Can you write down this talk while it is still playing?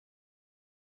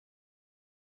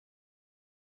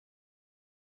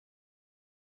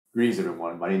Greetings,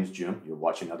 everyone. My name is Jim. You're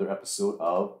watching another episode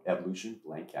of Evolution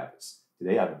Blank Canvas.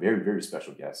 Today, I have a very, very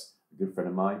special guest, a good friend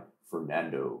of mine,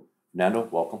 Fernando. Fernando,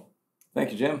 welcome.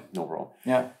 Thank you, Jim. No problem.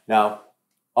 Yeah. Now,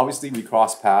 obviously, we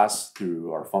cross paths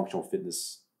through our functional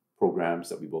fitness programs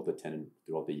that we both attended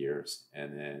throughout the years.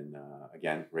 And then,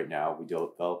 again, right now, we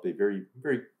developed a very,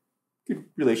 very good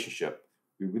relationship.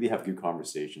 We really have good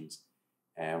conversations.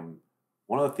 And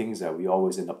one of the things that we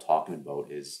always end up talking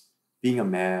about is being a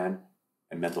man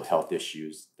and mental health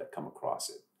issues that come across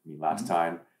it. I mean, last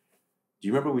time, do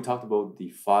you remember we talked about the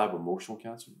 5 emotional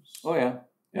cancers? Oh, yeah.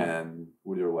 And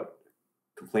we were what?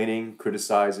 Complaining,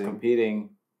 criticizing,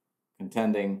 Competing,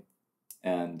 contending,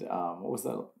 and what was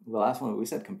the last one? We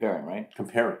said comparing, right?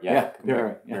 comparing.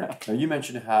 Comparing. Yeah. Now, you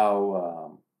mentioned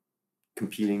how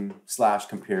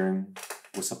competing/comparing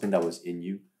was something that was in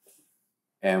you.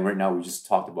 And right now, we just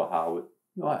talked about how,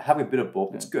 having a bit of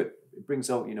both, it's good. It brings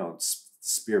out,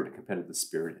 spirit, a competitive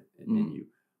spirit in you.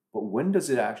 But when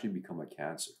does it actually become a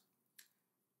cancer?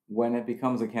 When it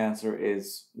becomes a cancer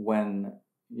is when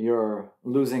you're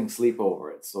losing sleep over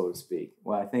it, so to speak.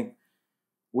 Well, I think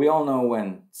we all know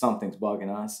when something's bugging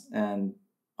us, and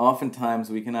oftentimes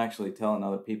we can actually tell in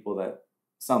other people that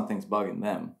something's bugging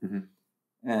them.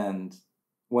 And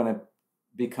when it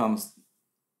becomes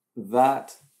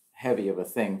that heavy of a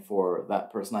thing for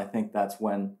that person, I think that's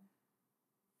when,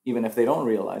 even if they don't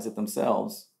realize it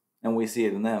themselves and we see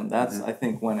it in them, that's, I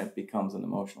think, when it becomes an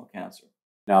emotional cancer.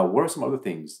 Now, what are some other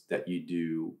things that you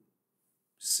do,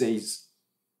 say,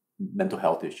 mental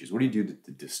health issues? What do you do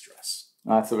to distress?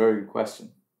 That's a very good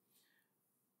question.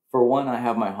 For one, I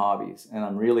have my hobbies, and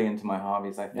I'm really into my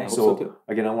hobbies, I think. So,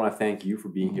 again, I want to thank you for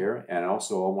being here, and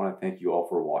also I want to thank you all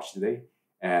for watching today.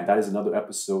 And that is another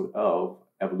episode of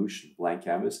Evolution Blank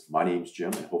Canvas. My name's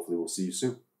Jim, and hopefully we'll see you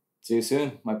soon. See you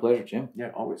soon. My pleasure, Jim.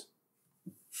 Yeah, always.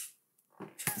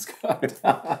 It's good.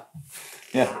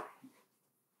 Yeah.